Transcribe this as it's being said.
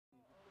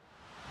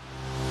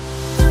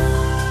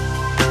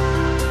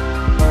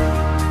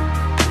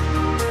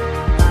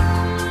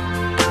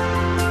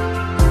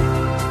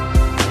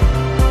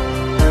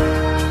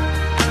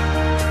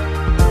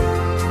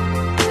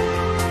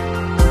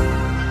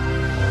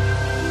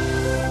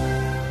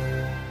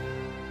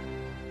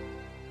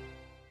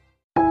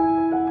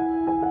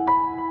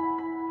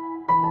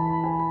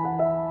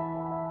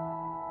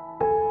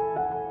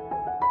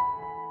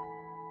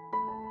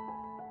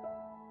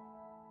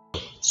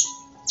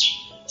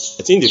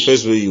I think the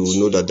first way you will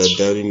know that the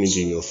downy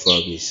mildew in your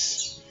farm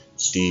is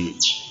the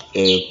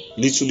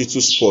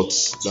little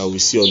spots that we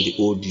see on the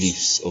old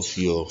leaves of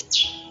your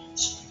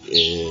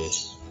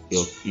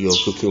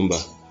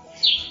cucumber.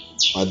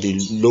 At the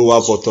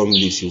lower bottom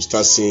leaves, you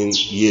start seeing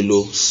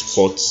yellow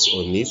spots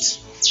on it.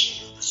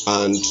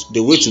 And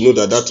the way to know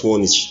that that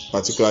one is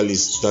particularly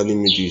downy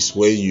mildew is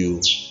when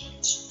you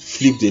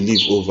flip the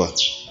leaf over.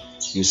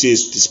 You see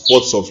the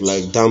spots of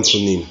like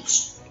dampening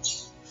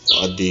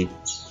at the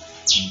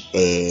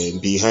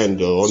behind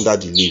or under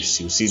the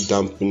leaves. You see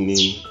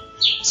dampening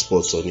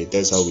spots on it.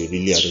 That's how we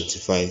really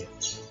identify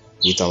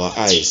with our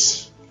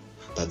eyes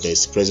that there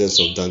is presence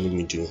of downy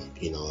mildew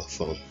in our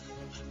farm.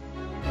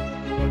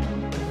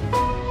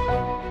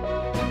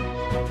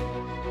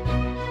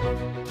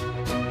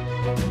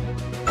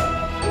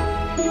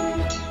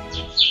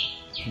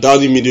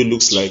 Downy mildew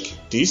looks like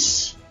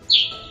this,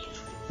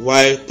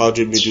 while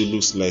powdery mildew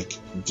looks like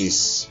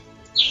this.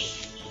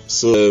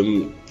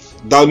 So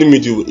downy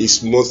mildew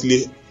is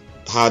mostly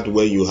hard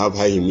when you have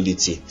high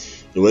humidity,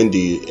 when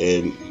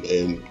the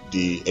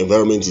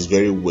environment is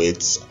very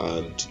wet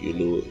and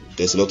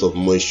there's a lot of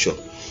moisture.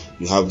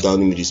 You have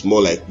downy mildew. It's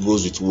more like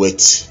goes with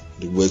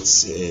the wet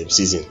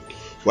season,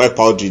 while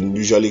powdery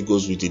usually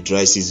goes with the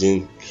dry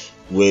season.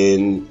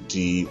 When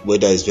the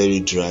weather is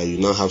very dry, you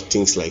now have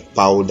things like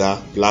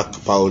black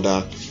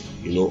powder,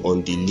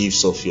 on the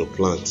leaves of your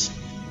plant.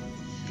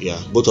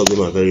 Yeah, both of them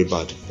are very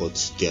bad,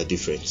 but they are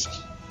different.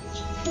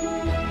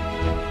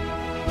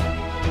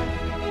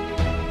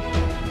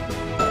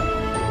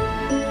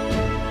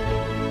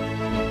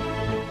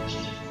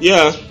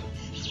 Yeah,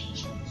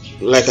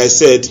 like I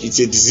said, it's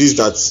a disease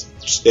that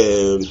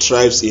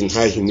thrives in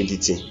high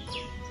humidity.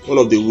 One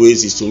of the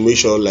ways is to make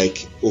sure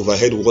like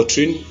overhead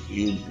watering,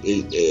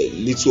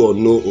 little or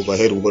no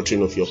overhead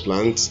watering of your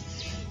plant.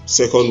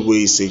 Second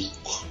way is a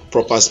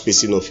proper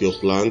spacing of your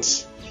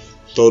plant.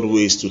 Third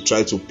way is to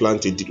try to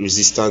plant a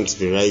resistant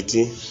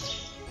variety,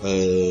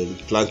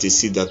 plant a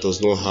seed that does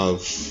not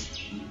have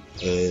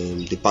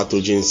the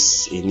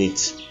pathogens in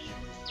it.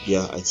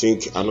 Yeah, I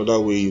think another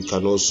way you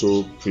can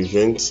also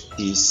prevent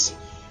is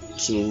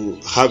to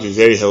have a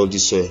very healthy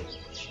soil.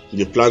 If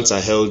the plants are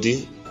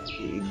healthy,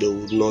 they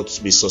will not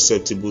be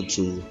susceptible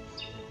to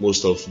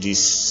most of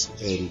these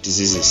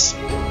diseases.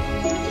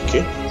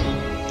 Okay.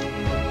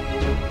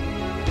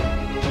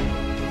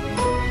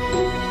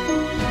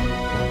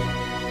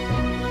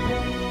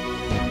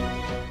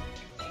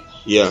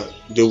 Yeah,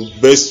 the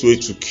best way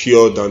to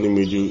cure downy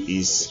mildew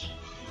is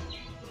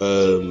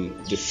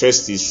the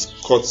first is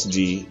cut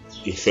the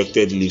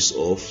infected leaves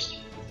off,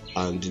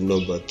 and the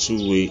number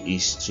 2 way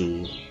is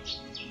to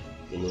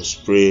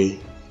spray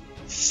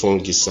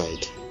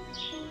fungicide.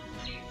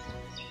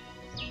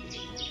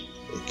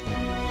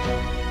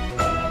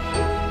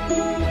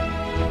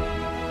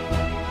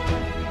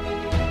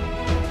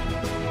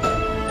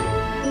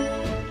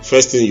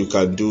 First thing you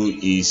can do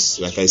is,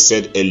 like I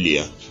said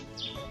earlier,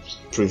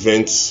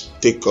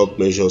 take up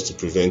measures to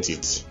prevent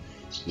it.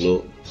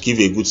 Give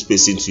a good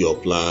spacing to your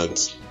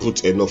plant,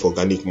 put enough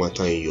organic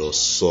matter in your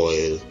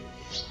soil,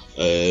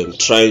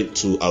 try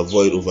to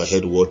avoid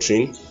overhead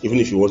watering. Even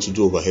if you want to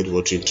do overhead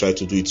watering, try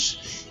to do it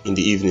in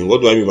the evening.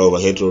 What do I mean by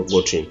overhead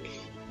watering?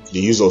 The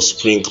use of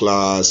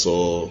sprinklers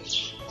or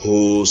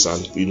hose,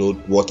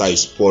 and water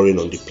is pouring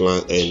on the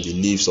plant and the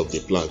leaves of the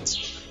plant.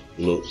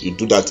 You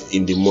do that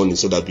in the morning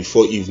so that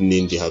before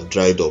evening they have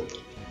dried up.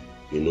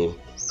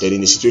 Then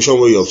in a situation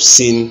where you have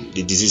seen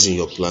the disease in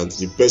your plant,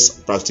 the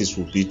best practice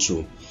would be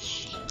to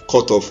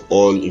cut off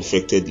all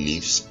infected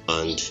leaves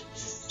and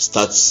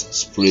start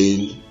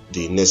spraying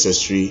the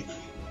necessary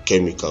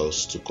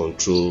chemicals to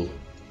control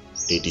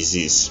the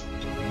disease.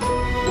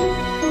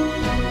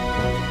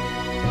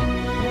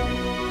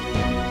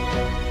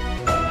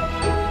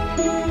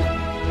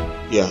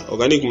 Yeah,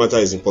 organic matter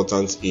is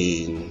important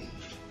in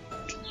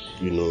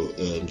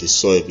the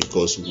soil,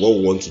 because what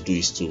we want to do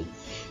is to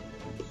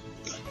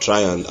try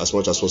and as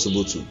much as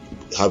possible to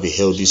have a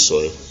healthy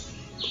soil,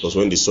 because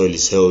when the soil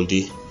is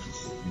healthy,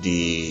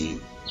 the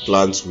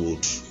plants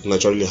would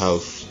naturally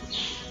have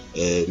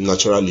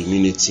natural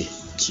immunity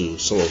to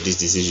some of these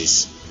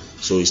diseases.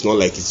 So it's not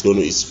like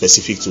it's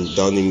specific to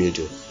downy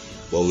mildew,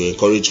 but we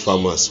encourage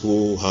farmers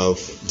who have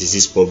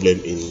disease problem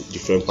in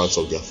different parts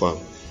of their farm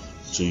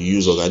to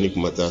use organic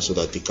matter so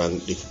that the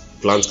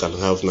plants can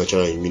have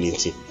natural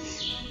immunity.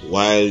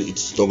 While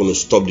it's not going to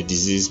stop the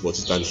disease, but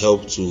it can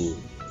help to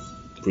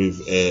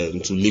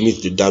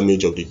limit the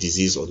damage of the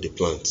disease on the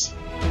plant.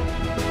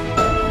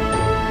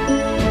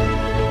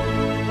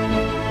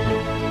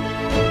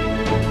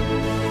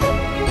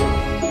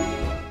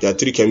 There are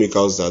 3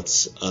 chemicals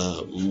that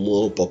are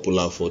more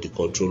popular for the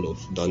control of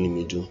downy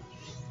mildew.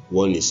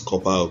 One is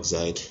copper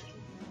oxide,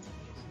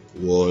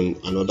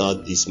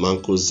 another is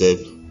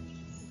mancozeb,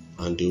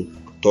 and the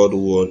third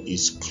one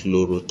is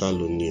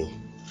chlorothalonil.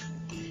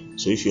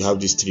 So if you have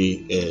these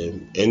 3,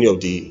 any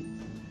of the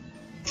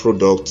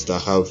products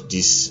that have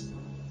this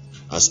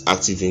as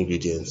active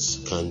ingredients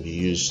can be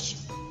used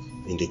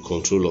in the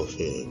control of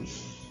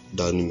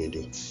downy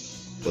mildew.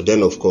 But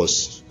then of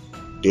course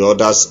the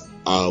others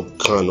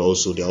can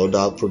also. There are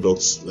other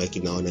products, like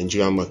in our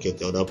Nigerian market,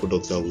 there are other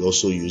products that we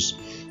also use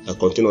that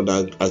contain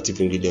other active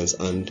ingredients,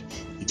 and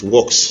it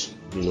works,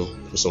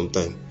 for some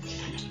time.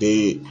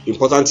 The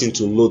important thing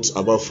to note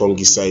about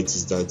fungicides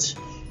is that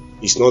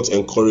it's not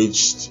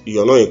encouraged.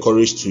 You are not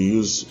encouraged to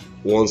use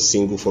one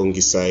single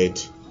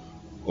fungicide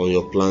on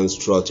your plants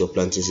throughout your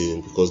planting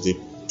season, because the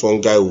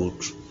fungi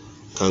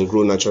can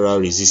grow natural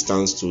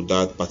resistance to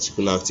that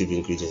particular active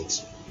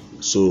ingredient.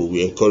 So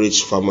we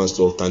encourage farmers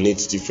to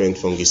alternate different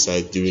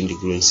fungicides during the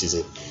growing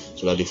season,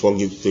 so that the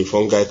fungi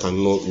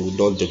will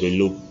not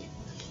develop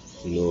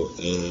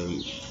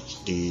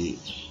the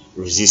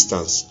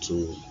resistance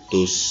to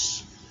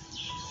those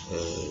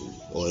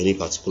or any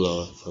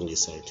particular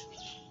fungicide.